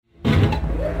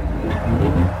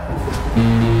It's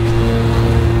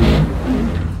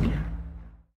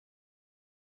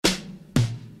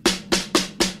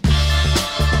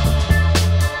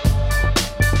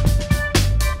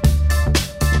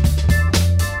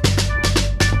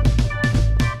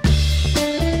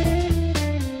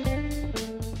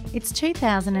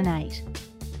 2008.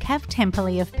 Cav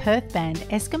Temperley of Perth band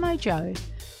Eskimo Joe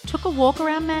took a walk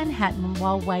around Manhattan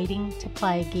while waiting to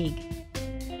play a gig.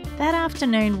 That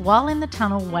afternoon, while in the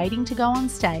tunnel waiting to go on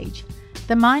stage,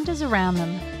 the minders around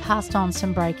them passed on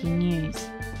some breaking news.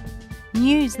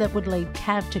 News that would lead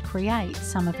Cav to create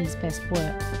some of his best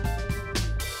work.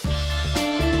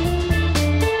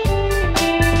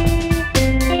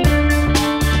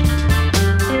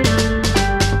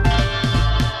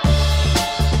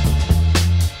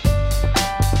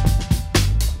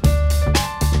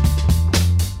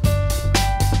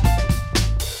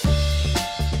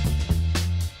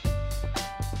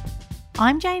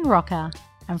 I'm Jane Rocker,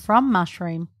 and from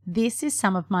Mushroom, this is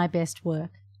some of my best work.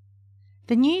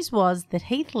 The news was that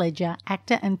Heath Ledger,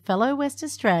 actor and fellow West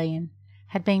Australian,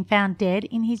 had been found dead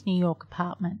in his New York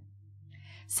apartment.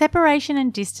 Separation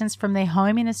and distance from their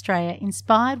home in Australia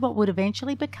inspired what would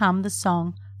eventually become the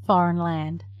song Foreign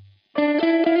Land.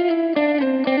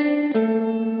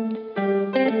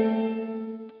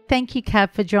 Thank you,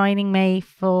 Cav, for joining me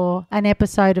for an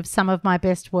episode of Some of My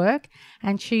Best Work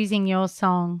and choosing your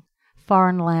song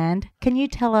Foreign Land. Can you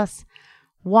tell us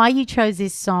why you chose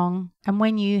this song and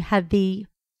when you had the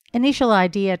initial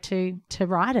idea to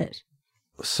write it?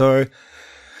 So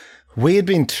we had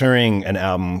been touring an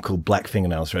album called Black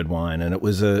Fingernails Red Wine, and it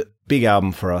was a big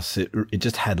album for us. It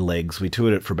just had legs. We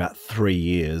toured it for about 3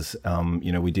 years.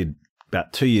 We did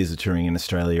about 2 years of touring in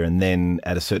Australia, and then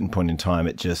at a certain point in time,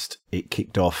 it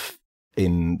kicked off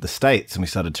in the States, and we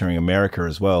started touring America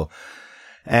as well.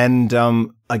 And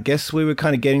I guess we were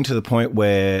kind of getting to the point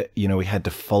where, we had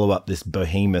to follow up this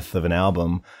behemoth of an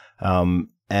album.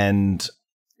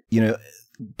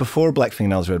 Before Black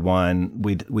Fingernails Red Wine,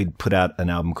 we'd put out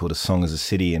an album called A Song As a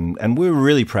City, and we were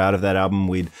really proud of that album.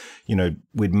 We'd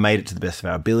made it to the best of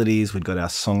our abilities. We'd got our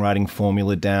songwriting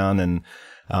formula down, and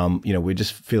we're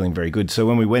just feeling very good. So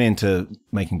when we went into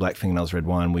making Black Fingernails Red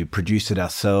Wine, we produced it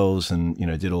ourselves and,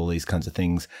 did all these kinds of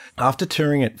things. After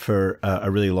touring it for a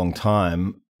really long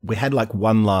time, we had like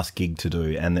one last gig to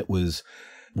do, and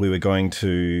we were going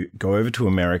to go over to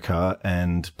America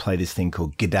and play this thing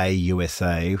called G'day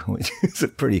USA, which is a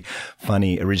pretty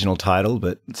funny original title,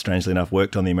 but strangely enough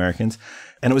worked on the Americans.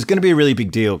 And it was going to be a really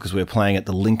big deal because we were playing at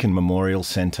the Lincoln Memorial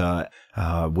Center.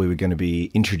 We were going to be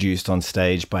introduced on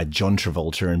stage by John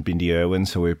Travolta and Bindi Irwin,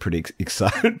 so we were pretty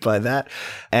excited by that.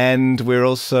 And we're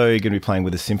also going to be playing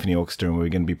with a symphony orchestra, and we were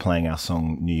going to be playing our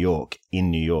song New York in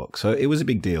New York. So it was a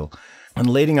big deal. And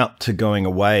leading up to going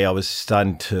away, I was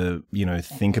starting to,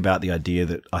 think about the idea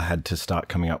that I had to start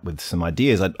coming up with some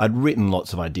ideas. I'd written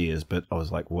lots of ideas, but I was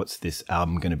like, what's this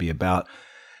album going to be about?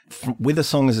 With A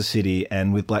Song As a City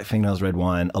and with Black Fingernails Red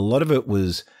Wine, a lot of it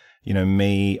was,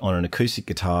 me on an acoustic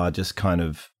guitar, just kind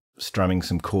of strumming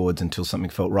some chords until something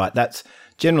felt right. That's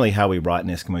generally how we write in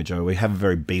Eskimo Joe. We have a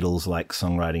very Beatles-like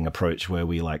songwriting approach where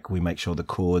we make sure the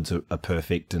chords are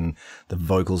perfect and the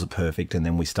vocals are perfect, and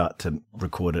then we start to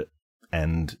record it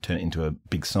and turn it into a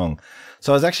big song.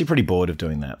 So I was actually pretty bored of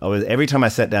doing that. Every time I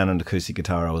sat down on an acoustic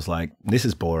guitar, I was like, this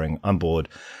is boring. I'm bored.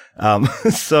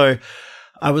 So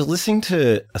I was listening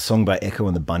to a song by Echo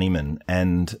and the Bunnymen,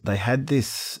 and they had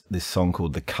this song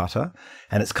called The Cutter,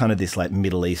 and it's kind of this like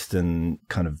Middle Eastern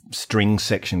kind of string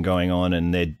section going on,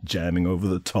 and they're jamming over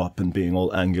the top and being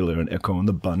all angular, and Echo and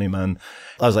the Bunnymen.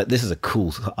 I was like, this is a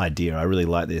cool idea. I really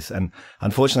like this. And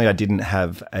unfortunately, I didn't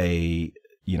have a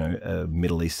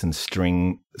Middle Eastern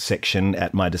string section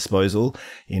at my disposal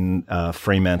in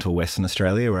Fremantle, Western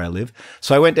Australia, where I live.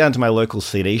 So I went down to my local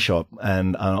CD shop,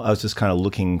 and I was just kind of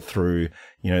looking through,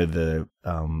 the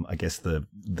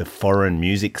foreign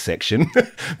music section,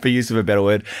 for use of a better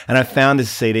word. And I found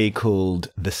this CD called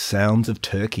The Sounds of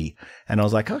Turkey. And I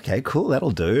was like, okay, cool,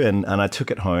 that'll do. And I took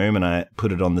it home and I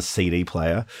put it on the CD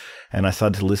player, and I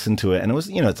started to listen to it. And it was,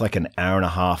 it's like an hour and a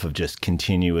half of just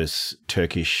continuous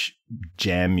Turkish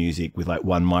jam music with like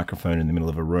one microphone in the middle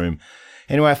of a room.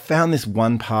 Anyway, I found this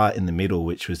one part in the middle,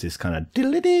 which was this kind of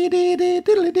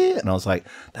diddly-dee-dee-dee-diddly-dee, and I was like,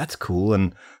 that's cool.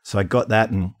 And so I got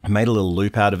that and I made a little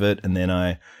loop out of it. And then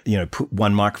I, put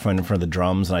one microphone in front of the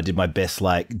drums, and I did my best,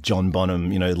 like John Bonham,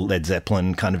 Led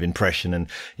Zeppelin kind of impression. And,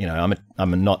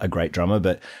 I'm not a great drummer,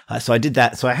 but so I did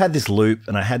that. So I had this loop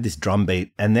and I had this drum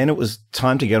beat, and then it was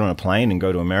time to get on a plane and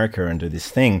go to America and do this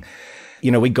thing.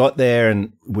 we got there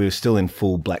and we were still in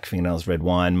full Black Fingernails Red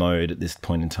Wine mode at this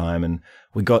point in time. And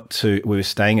we were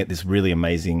staying at this really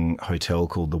amazing hotel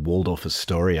called the Waldorf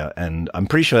Astoria. And I'm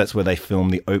pretty sure that's where they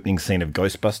filmed the opening scene of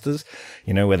Ghostbusters,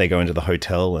 where they go into the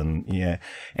hotel and yeah.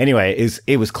 Anyway,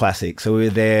 it was classic. So we were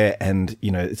there and,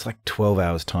 it's like 12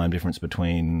 hours time difference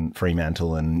between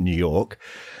Fremantle and New York.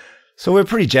 So we're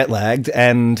pretty jet lagged.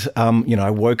 And,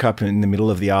 I woke up in the middle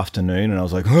of the afternoon and I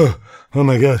was like, oh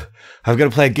my God, I've got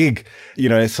to play a gig,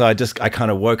 so I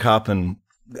kind of woke up and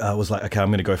I was like, okay, I'm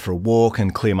going to go for a walk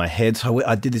and clear my head. So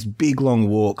I did this big long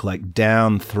walk, like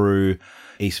down through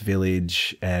East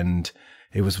Village, and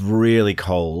it was really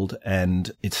cold and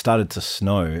it started to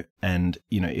snow. And,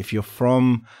 if you're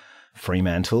from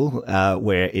Fremantle,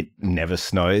 where it never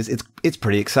snows, it's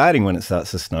pretty exciting when it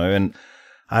starts to snow. And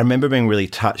I remember being really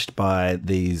touched by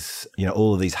these,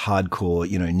 all of these hardcore,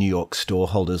 New York store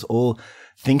holders, all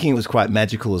thinking it was quite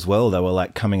magical as well. They were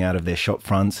like coming out of their shop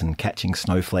fronts and catching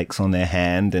snowflakes on their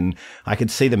hand, and I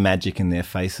could see the magic in their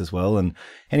face as well. And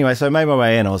anyway, so I made my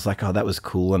way in. I was like, oh, that was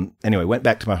cool. And anyway, went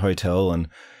back to my hotel and,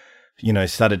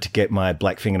 started to get my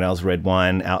Black Fingernails Red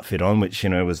Wine outfit on, which,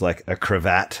 was like a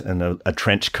cravat and a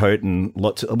trench coat and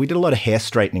we did a lot of hair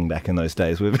straightening back in those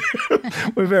days. We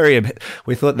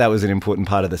thought that was an important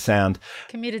part of the sound.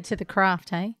 Committed to the craft,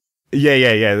 hey?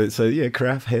 Yeah. So yeah,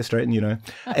 craft, hair straighten,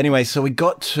 Anyway, so we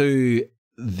got to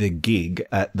the gig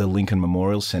at the Lincoln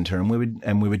Memorial Center and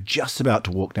we were just about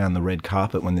to walk down the red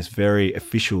carpet when this very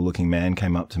official looking man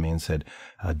came up to me and said,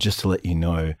 just to let you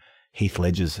know, Heath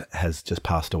Ledger has just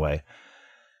passed away.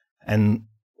 And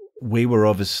we were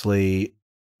obviously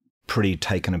pretty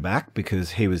taken aback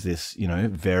because he was this,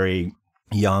 very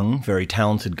young, very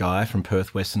talented guy from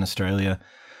Perth, Western Australia,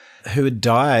 who had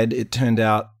died, it turned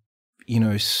out,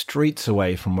 streets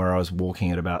away from where I was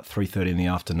walking at about 3:30 in the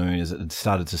afternoon as it had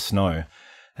started to snow.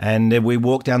 And we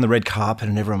walked down the red carpet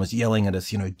and everyone was yelling at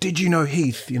us, did you know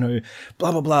Heath,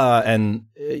 blah, blah, blah. And,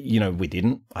 we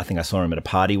didn't. I think I saw him at a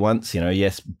party once,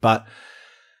 yes. But,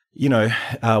 we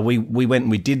went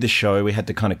and we did the show. We had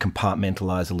to kind of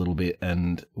compartmentalize a little bit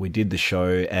and we did the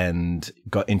show and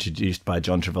got introduced by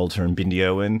John Travolta and Bindi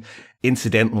Owen.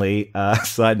 Incidentally,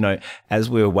 side note, as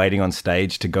we were waiting on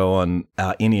stage to go on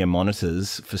our in-ear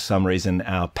monitors, for some reason,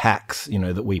 our PAX,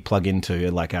 that we plug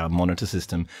into, like our monitor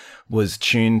system, was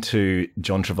tuned to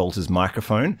John Travolta's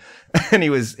microphone. And he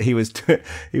was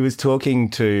talking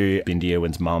to Bindi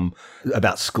Owen's mum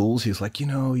about schools. He was like,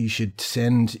 you should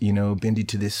send, Bindi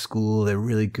to this school. They're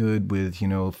really good with,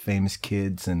 famous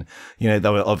kids. And, they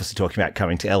were obviously talking about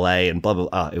coming to LA and blah, blah,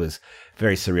 blah. It was a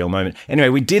very surreal moment. Anyway,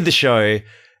 we did the show.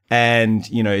 And,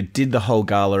 did the whole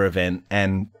gala event.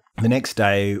 And the next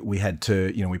day we had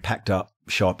to, we packed up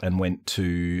shop and went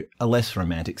to a less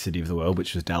romantic city of the world,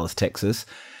 which was Dallas, Texas.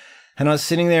 And I was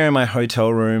sitting there in my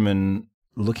hotel room and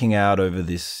looking out over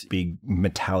this big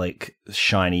metallic,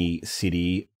 shiny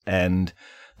city. And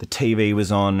the TV was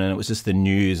on and it was just the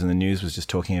news. And the news was just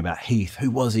talking about Heath.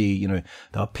 Who was he? They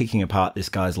were picking apart this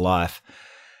guy's life.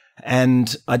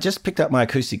 And I just picked up my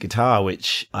acoustic guitar,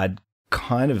 which I'd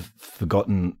kind of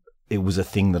forgotten it was a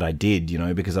thing that I did,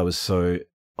 because I was so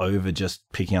over just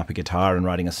picking up a guitar and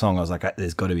writing a song. I was like,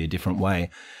 there's got to be a different way.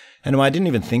 And I didn't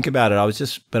even think about it. I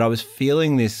was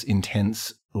feeling this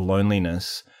intense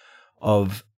loneliness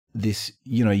of this,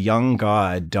 young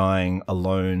guy dying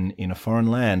alone in a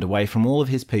foreign land, away from all of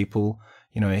his people.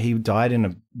 He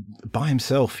died by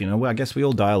himself, I guess we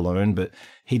all die alone, but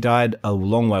he died a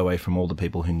long way away from all the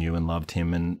people who knew and loved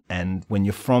him. And when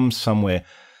you're from somewhere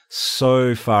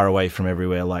so far away from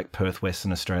everywhere like Perth,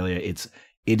 Western Australia,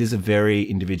 it is a very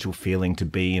individual feeling to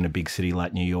be in a big city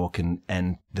like New York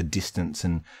and the distance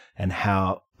and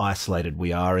how isolated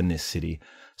we are in this city.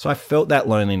 So I felt that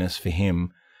loneliness for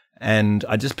him. And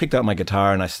I just picked up my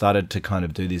guitar and I started to kind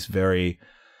of do this very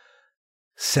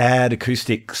sad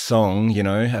acoustic song,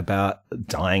 about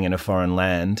dying in a foreign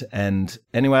land. And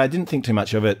anyway, I didn't think too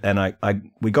much of it. And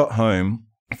we got home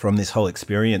from this whole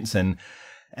experience and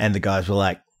the guys were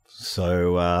like,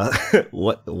 so,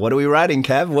 what are we writing,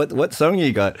 Cav? What song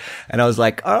you got? And I was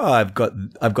like, oh, I've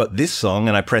got this song.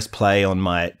 And I pressed play on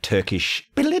my Turkish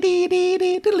with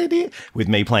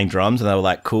me playing drums. And they were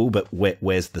like, cool, but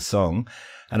where's the song?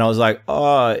 And I was like,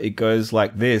 oh, it goes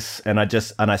like this. And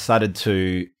I started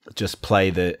to just play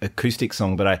the acoustic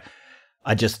song, but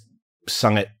I just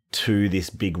sung it to this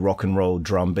big rock and roll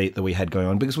drum beat that we had going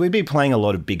on, because we'd be playing a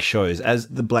lot of big shows. As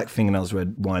the Black Fingernails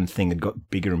Red Wine thing had got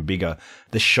bigger and bigger,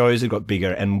 the shows had got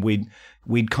bigger, and we'd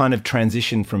kind of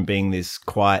transitioned from being this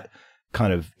quiet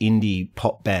kind of indie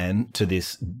pop band to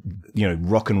this,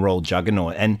 rock and roll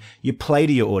juggernaut. And you play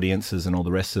to your audiences and all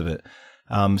the rest of it.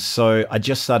 So I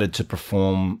just started to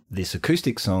perform this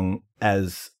acoustic song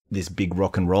as this big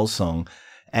rock and roll song.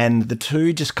 And the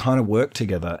two just kind of worked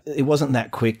together. It wasn't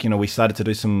that quick. We started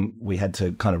to we had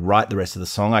to kind of write the rest of the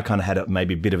song. I kind of had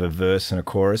maybe a bit of a verse and a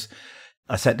chorus.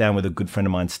 I sat down with a good friend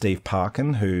of mine, Steve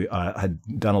Parkin, who I had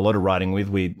done a lot of writing with.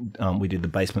 We did the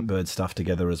Basement Bird stuff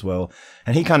together as well.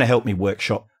 And he kind of helped me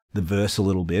workshop the verse a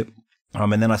little bit.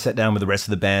 And then I sat down with the rest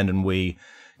of the band and we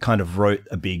kind of wrote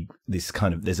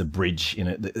there's a bridge in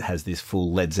it that has this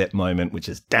full Led Zepp moment, which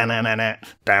is da-na-na-na,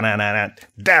 da-na-na-na,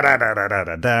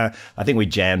 da-da-da-da-da-da. I think we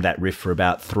jammed that riff for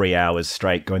about 3 hours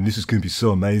straight going, this is going to be so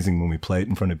amazing when we play it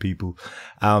in front of people.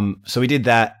 So we did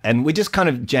that and we just kind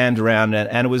of jammed around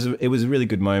and it was a really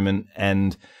good moment.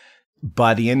 And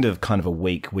by the end of kind of a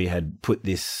week, we had put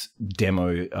this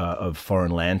demo of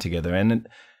Foreign Land together and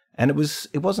it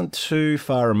wasn't too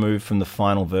far removed from the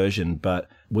final version, but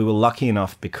we were lucky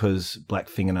enough because Black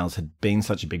Fingernails had been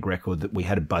such a big record that we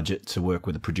had a budget to work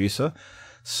with a producer.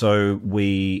 So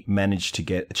we managed to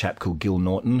get a chap called Gil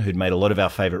Norton, who'd made a lot of our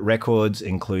favorite records,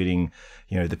 including,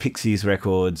 the Pixies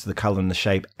records, The Colour and the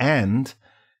Shape, and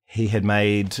he had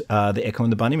made the Echo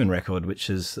and the Bunnymen record, which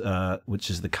is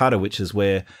The Cutter, which is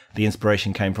where the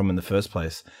inspiration came from in the first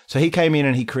place. So he came in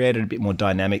and he created a bit more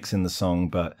dynamics in the song,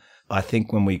 but I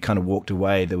think when we kind of walked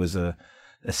away, there was a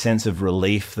sense of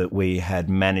relief that we had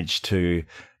managed to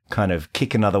kind of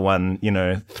kick another one,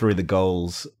 through the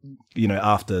goals,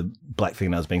 after Black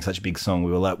Fingernails being such a big song.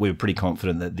 We were pretty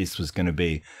confident that this was going to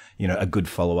be, a good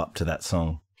follow-up to that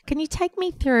song. Can you take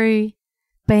me through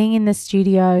being in the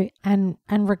studio and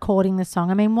recording the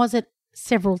song? I mean, was it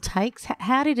several takes?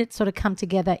 How did it sort of come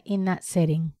together in that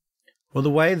setting? Well, the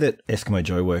way that Eskimo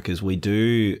Joe work is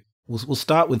we'll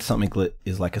start with something that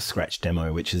is like a scratch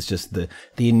demo, which is just the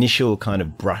initial kind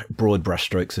of broad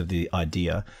brushstrokes of the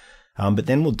idea. But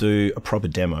then we'll do a proper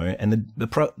demo, and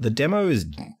the demo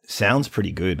sounds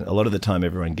pretty good. A lot of the time,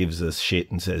 everyone gives us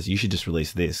shit and says, you should just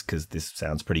release this because this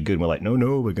sounds pretty good. And we're like, no,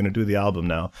 we're going to do the album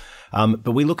now.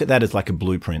 But we look at that as like a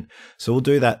blueprint. So we'll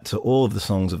do that to all of the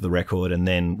songs of the record, and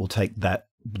then we'll take that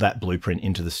blueprint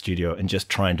into the studio and just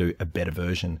try and do a better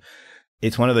version.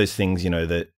 It's one of those things,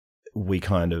 that we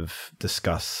kind of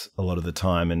discuss a lot of the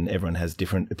time and everyone has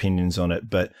different opinions on it.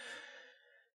 But,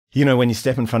 when you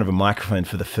step in front of a microphone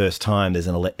for the first time, there's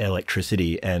an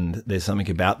electricity and there's something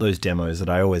about those demos that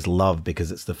I always love because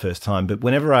it's the first time. But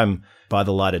whenever I'm by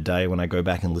the light of day, when I go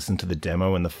back and listen to the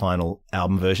demo and the final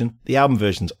album version, the album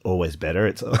version's always better.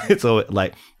 It's always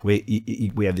like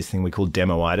we have this thing we call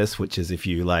demoitis, which is if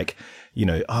you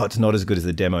it's not as good as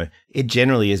the demo. It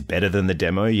generally is better than the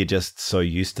demo. You're just so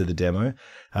used to the demo.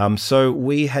 So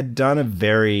we had done a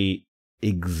very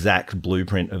exact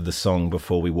blueprint of the song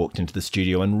before we walked into the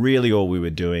studio. And really all we were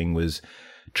doing was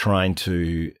trying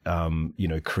to,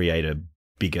 create a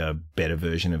bigger, better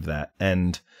version of that.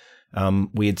 And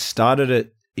we had started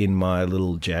it in my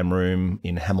little jam room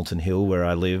in Hamilton Hill where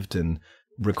I lived and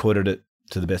recorded it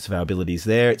to the best of our abilities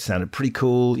there. It sounded pretty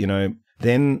cool,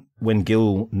 Then when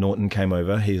Gil Norton came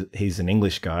over, he's an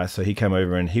English guy, so he came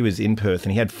over and he was in Perth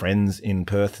and he had friends in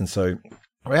Perth. And so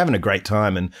we're having a great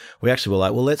time and we actually were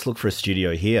like, well, let's look for a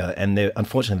studio here. And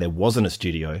unfortunately, there wasn't a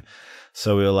studio.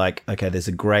 So we were like, okay, there's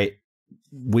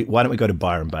why don't we go to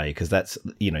Byron Bay? Because that's,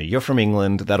 you're from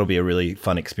England. That'll be a really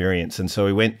fun experience. And so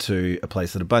we went to a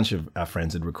place that a bunch of our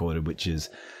friends had recorded, which is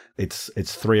it's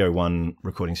 301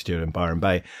 recording studio in Byron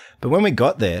Bay. But when we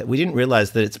got there, we didn't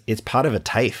realize that it's part of a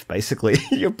TAFE, basically.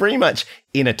 You're pretty much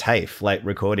in a TAFE, like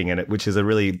recording in it, which is a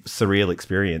really surreal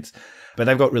experience. But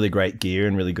they've got really great gear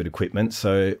and really good equipment.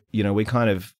 So, we kind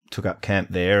of took up camp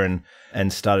there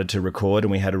and started to record.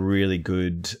 And we had a really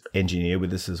good engineer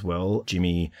with us as well,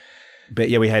 Jimmy. But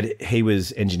yeah, he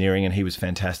was engineering and he was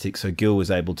fantastic. So Gil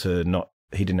was able to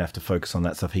he didn't have to focus on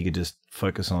that stuff. He could just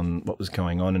focus on what was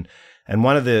going on. And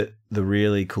one of the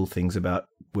really cool things about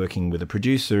working with a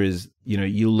producer is,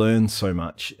 you learn so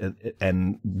much.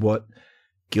 And what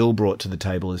Gil brought to the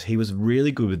table is he was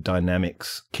really good with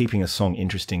dynamics, keeping a song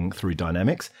interesting through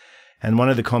dynamics. And one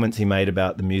of the comments he made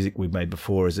about the music we've made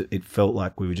before is it felt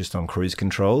like we were just on cruise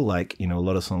control. Like, a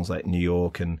lot of songs like New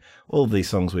York and all of these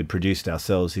songs we'd produced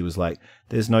ourselves, he was like,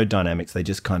 there's no dynamics. They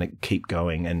just kind of keep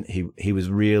going. And he was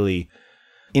really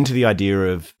into the idea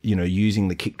of, using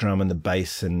the kick drum and the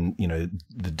bass and,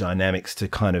 the dynamics to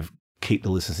kind of keep the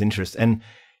listener's interest. And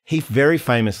he very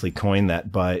famously coined that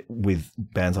with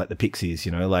bands like the Pixies,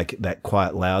 like that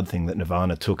quiet loud thing that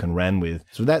Nirvana took and ran with.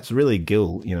 So that's really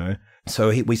Gil,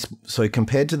 So so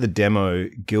compared to the demo,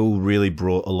 Gil really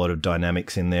brought a lot of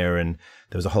dynamics in there, and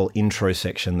there was a whole intro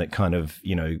section that kind of,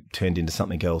 turned into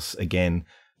something else again.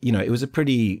 It was a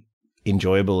pretty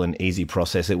enjoyable and easy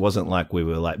process. It wasn't like we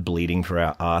were like bleeding for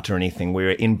our art or anything. We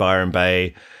were in Byron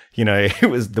Bay, you know,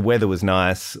 the weather was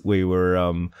nice. We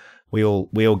were, we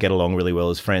all get along really well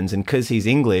as friends. And because he's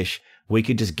English, we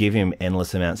could just give him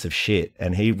endless amounts of shit.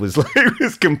 And he was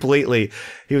like, completely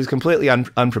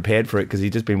unprepared for it because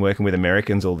he'd just been working with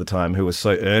Americans all the time who were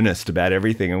so earnest about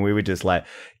everything. And we were just like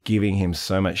giving him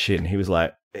so much shit. And he was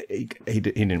like, he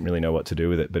didn't really know what to do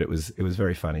with it, but it was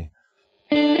very funny.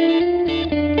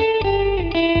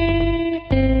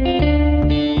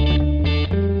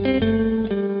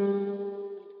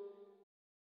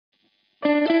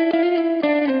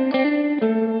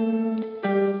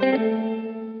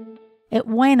 It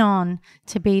went on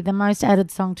to be the most added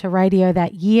song to radio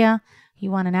that year.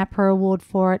 You won an APRA award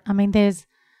for it. I mean, there's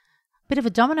a bit of a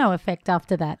domino effect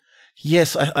after that.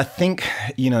 Yes, I think,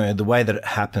 you know, the way that it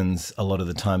happens a lot of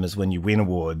the time is when you win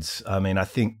awards. I mean, I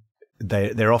think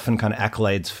they're often kind of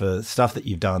accolades for stuff that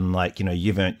you've done, like, you know,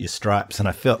 you've earned your stripes. And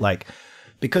I felt like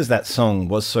because that song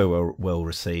was so well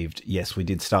received, yes, we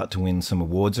did start to win some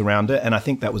awards around it. And I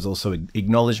think that was also an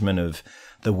acknowledgement of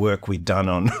the work we'd done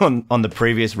on the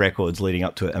previous records leading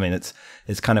up to it. I mean,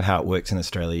 it's kind of how it works in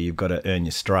Australia. You've got to earn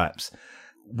your stripes.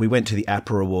 We went to the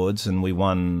APRA Awards and we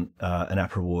won an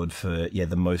APRA Award for,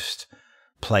 the most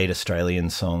played Australian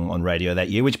song on radio that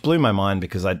year, which blew my mind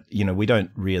because we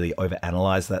don't really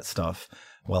overanalyze that stuff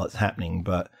while it's happening.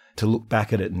 But to look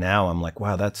back at it now, I'm like,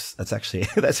 wow, that's actually,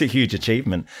 that's a huge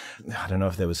achievement. I don't know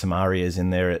if there was some arias in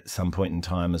there at some point in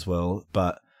time as well.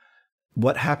 But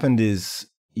what happened is,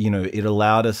 you know, it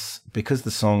allowed us, because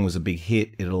the song was a big hit,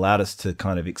 it allowed us to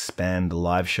kind of expand the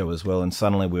live show as well. And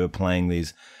suddenly we were playing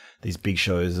these big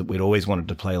shows that we'd always wanted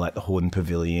to play, like the Hordern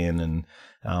Pavilion and,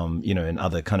 and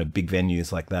other kind of big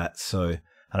venues like that. So,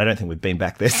 and I don't think we've been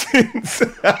back there since.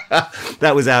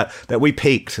 We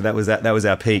peaked. That was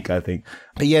our peak, I think.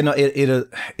 But yeah, no,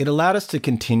 it allowed us to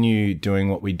continue doing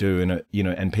what we do. And,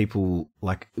 and people,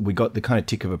 like, we got the kind of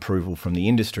tick of approval from the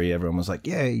industry. Everyone was like,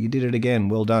 yeah, you did it again.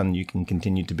 Well done. You can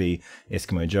continue to be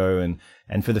Eskimo Joe.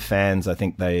 And for the fans, I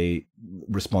think they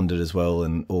responded as well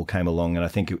and all came along. And I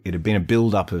think it had been a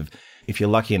build up of, if you're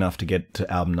lucky enough to get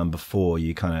to album number 4,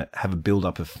 you kind of have a build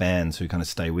up of fans who kind of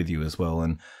stay with you as well.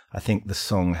 And I think the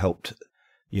song helped,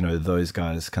 those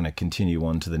guys kind of continue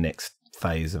on to the next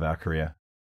phase of our career.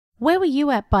 Where were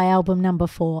you at by album number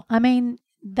 4? I mean,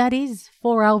 that is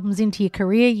 4 albums into your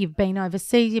career. You've been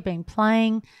overseas, you've been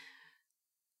playing.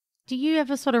 Do you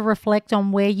ever sort of reflect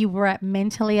on where you were at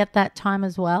mentally at that time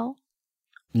as well?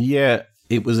 Yeah,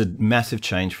 it was a massive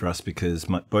change for us because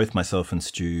both myself and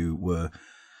Stu were,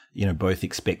 both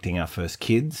expecting our first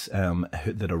kids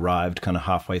that arrived kind of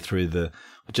halfway through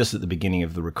just at the beginning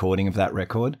of the recording of that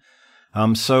record.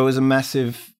 So it was a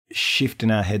massive shift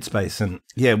in our headspace. And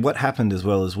yeah, what happened as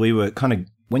well is we were kind of,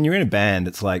 when you're in a band,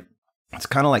 it's kind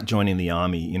of like joining the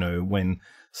army, when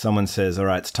someone says, all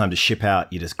right, it's time to ship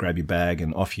out, you just grab your bag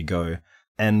and off you go.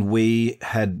 And we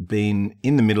had been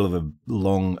in the middle of a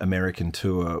long American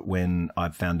tour when I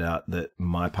found out that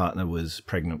my partner was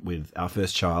pregnant with our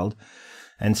first child.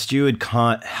 And Stuart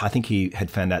I think he had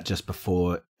found out just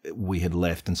before we had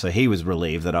left. And so he was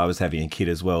relieved that I was having a kid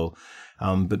as well.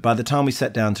 But by the time we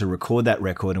sat down to record that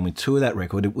record and we toured that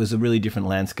record, it was a really different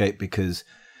landscape because,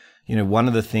 one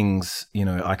of the things,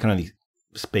 I can only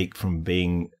speak from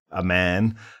being a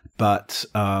man, but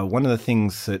one of the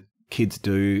things that kids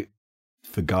do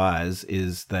for guys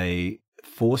is they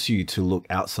force you to look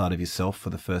outside of yourself for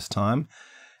the first time.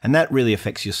 And that really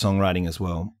affects your songwriting as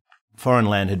well. Foreign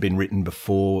Land had been written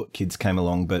before kids came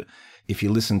along, but if you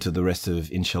listen to the rest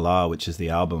of Inshallah, which is the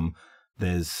album,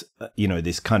 there's,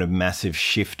 this kind of massive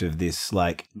shift of this,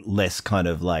 like, less kind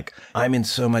of like, I'm in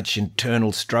so much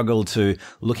internal struggle to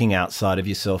looking outside of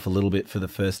yourself a little bit for the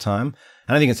first time.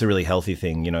 And I think it's a really healthy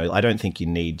thing. I don't think you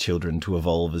need children to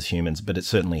evolve as humans, but it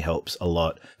certainly helps a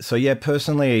lot. So yeah,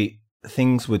 personally,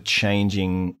 things were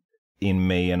changing in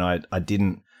me and I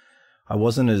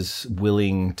wasn't as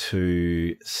willing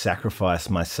to sacrifice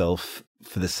myself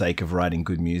for the sake of writing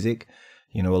good music.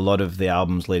 A lot of the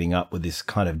albums leading up were this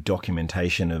kind of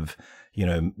documentation of,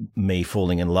 me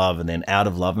falling in love and then out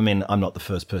of love. I mean, I'm not the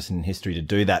first person in history to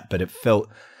do that, but it felt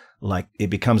like it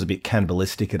becomes a bit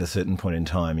cannibalistic at a certain point in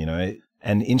time,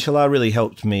 And Inshallah really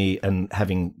helped me, and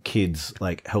having kids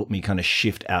helped me kind of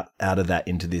shift out of that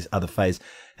into this other phase.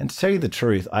 And to tell you the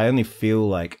truth, I only feel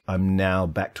like I'm now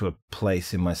back to a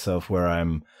place in myself where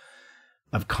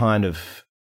I've kind of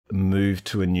moved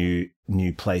to a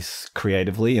new place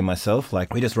creatively in myself.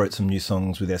 Like, we just wrote some new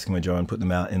songs with Eskimo Joe and put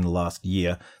them out in the last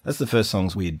year. That's the first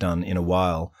songs we had done in a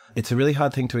while. It's a really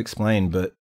hard thing to explain,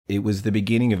 but it was the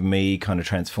beginning of me kind of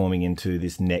transforming into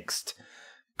this next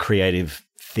creative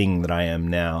thing that I am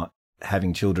now.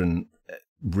 Having children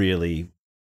really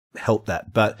helped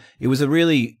that. But it was a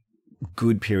really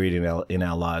good period in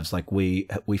our lives. Like we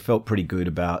felt pretty good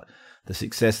about the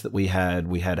success that we had.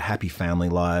 We had happy family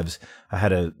lives. I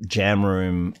had a jam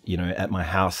room, at my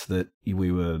house that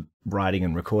we were writing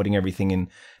and recording everything in.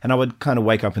 And I would kind of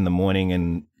wake up in the morning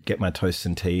and get my toast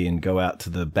and tea and go out to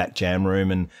the back jam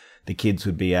room, and the kids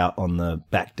would be out on the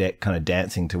back deck kind of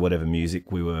dancing to whatever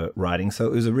music we were writing. So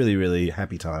it was a really, really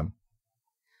happy time.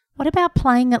 What about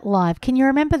playing it live? Can you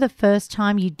remember the first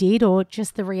time you did, or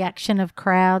just the reaction of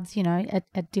crowds,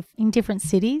 in different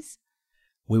cities?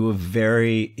 We were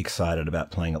very excited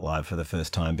about playing it live for the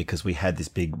first time because we had this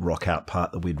big rock out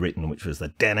part that we'd written, which was the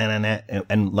da-na-na-na.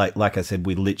 And like I said,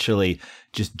 we literally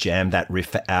just jammed that riff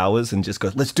for hours and just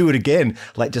go, let's do it again,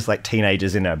 just like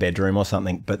teenagers in our bedroom or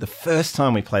something. But the first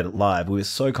time we played it live, we were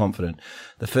so confident.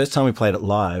 The first time we played it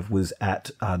live was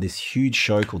at this huge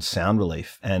show called Sound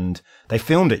Relief, and they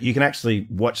filmed it. You can actually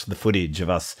watch the footage of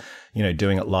us,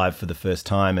 doing it live for the first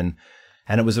time.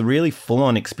 And it was a really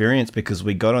full-on experience because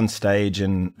we got on stage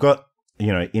and got,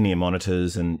 in-ear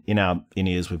monitors, and in our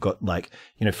in-ears we've got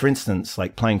for instance,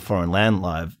 playing Foreign Land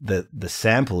live, the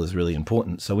sample is really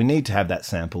important. So we need to have that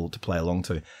sample to play along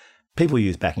to. People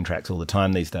use backing tracks all the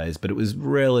time these days, but it was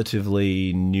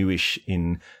relatively newish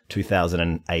in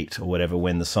 2008 or whatever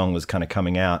when the song was kind of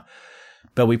coming out.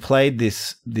 But we played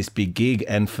this big gig,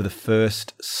 and for the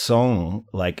first song,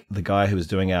 the guy who was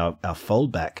doing our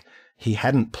foldback, he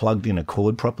hadn't plugged in a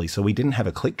chord properly, so we didn't have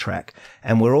a click track.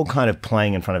 And we're all kind of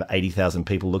playing in front of 80,000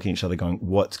 people looking at each other going,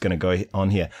 what's going to go on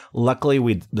here?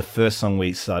 Luckily, the first song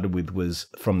we started with was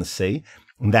From the Sea.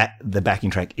 That the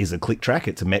backing track is a click track.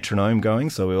 It's a metronome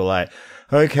going. So we were like,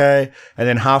 okay. And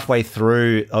then halfway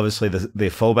through, obviously the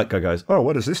fallback guy goes, oh,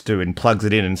 what does this do? And plugs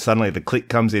it in, and suddenly the click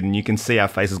comes in, and you can see our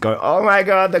faces go, oh my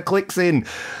God, the click's in.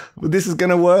 This is going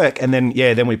to work. And then,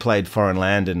 then we played Foreign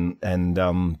Land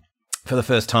and for the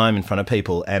first time in front of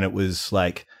people. And it was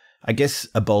I guess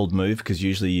a bold move, because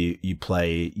usually you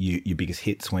play your biggest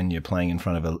hits when you're playing in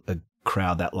front of a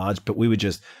crowd that large. But we were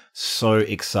just so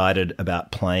excited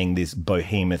about playing this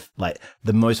behemoth,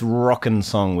 the most rockin'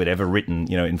 song we'd ever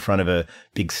written, in front of a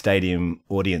big stadium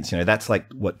audience. That's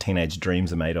what teenage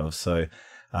dreams are made of. So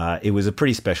it was a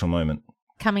pretty special moment.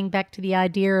 Coming back to the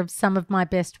idea of some of my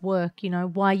best work,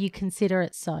 why you consider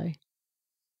it so?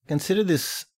 Consider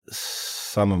this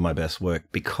some of my best work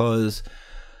because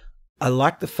I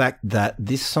like the fact that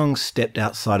this song stepped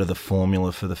outside of the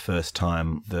formula for the first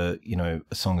time. A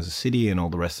Song Is a City and all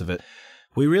the rest of it.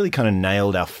 We really kind of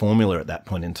nailed our formula at that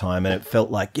point in time, and it felt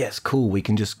like, yes, cool, we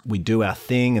do our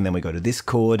thing, and then we go to this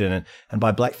chord, and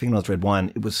by Black Fingernails Red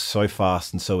Wine, it was so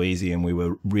fast and so easy, and we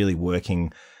were really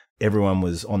working. Everyone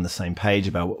was on the same page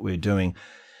about what we were doing.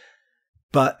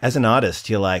 But as an artist,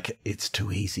 you're like, it's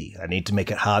too easy. I need to make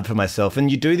it hard for myself.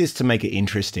 And you do this to make it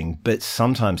interesting, but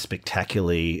sometimes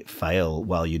spectacularly fail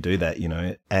while you do that,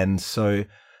 And so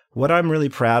what I'm really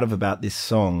proud of about this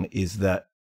song is that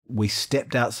we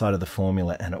stepped outside of the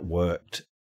formula and it worked.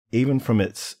 Even from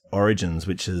its origins,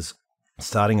 which is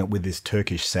starting it with this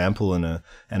Turkish sample and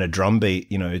a drum beat,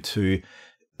 to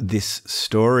this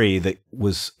story that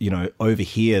was, over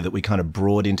here that we kind of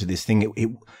brought into this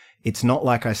thing. It's not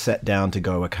like I sat down to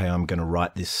go, okay, I'm going to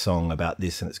write this song about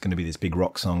this and it's going to be this big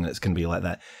rock song and it's going to be like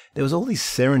that. There was all these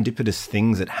serendipitous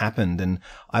things that happened, and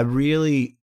I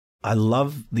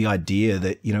love the idea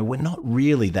that, we're not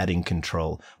really that in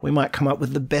control. We might come up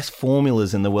with the best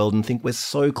formulas in the world and think we're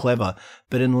so clever,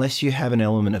 but unless you have an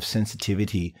element of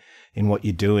sensitivity in what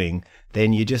you're doing,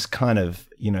 then you're just kind of,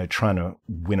 trying to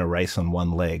win a race on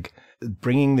one leg.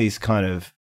 Bringing these kind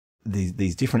of,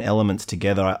 these different elements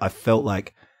together, I felt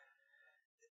like,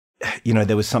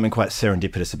 there was something quite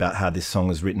serendipitous about how this song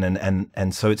was written.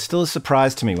 And so it's still a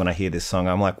surprise to me when I hear this song.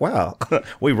 I'm like, wow,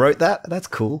 we wrote that? That's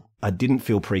cool. I didn't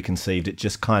feel preconceived. It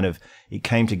just it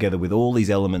came together with all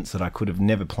these elements that I could have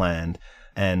never planned.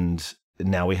 And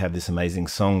now we have this amazing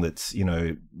song that's,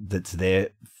 that's there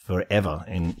forever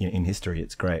in history.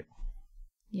 It's great.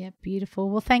 Yeah, beautiful.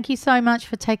 Well, thank you so much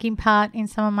for taking part in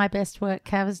some of my best work,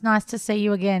 Cav. It's nice to see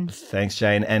you again. Thanks,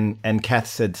 Jane. And Kath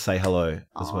said say hello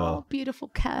as well. Oh, beautiful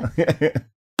Kath.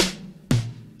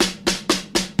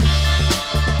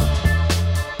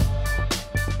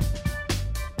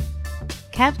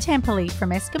 Cav Temperley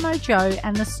from Eskimo Joe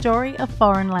and the Story of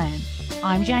Foreign Land.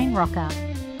 I'm Jane Rocker.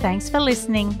 Thanks for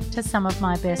listening to some of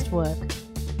my best work.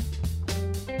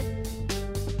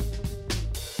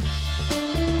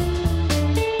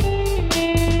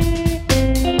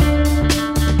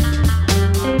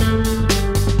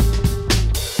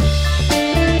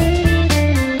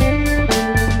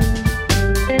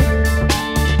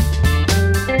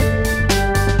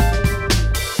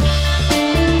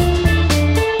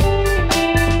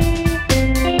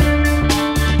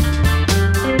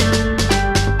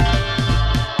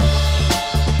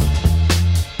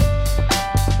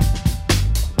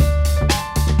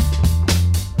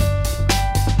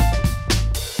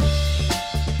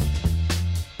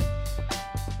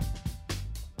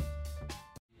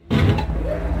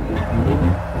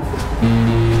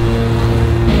 Bye.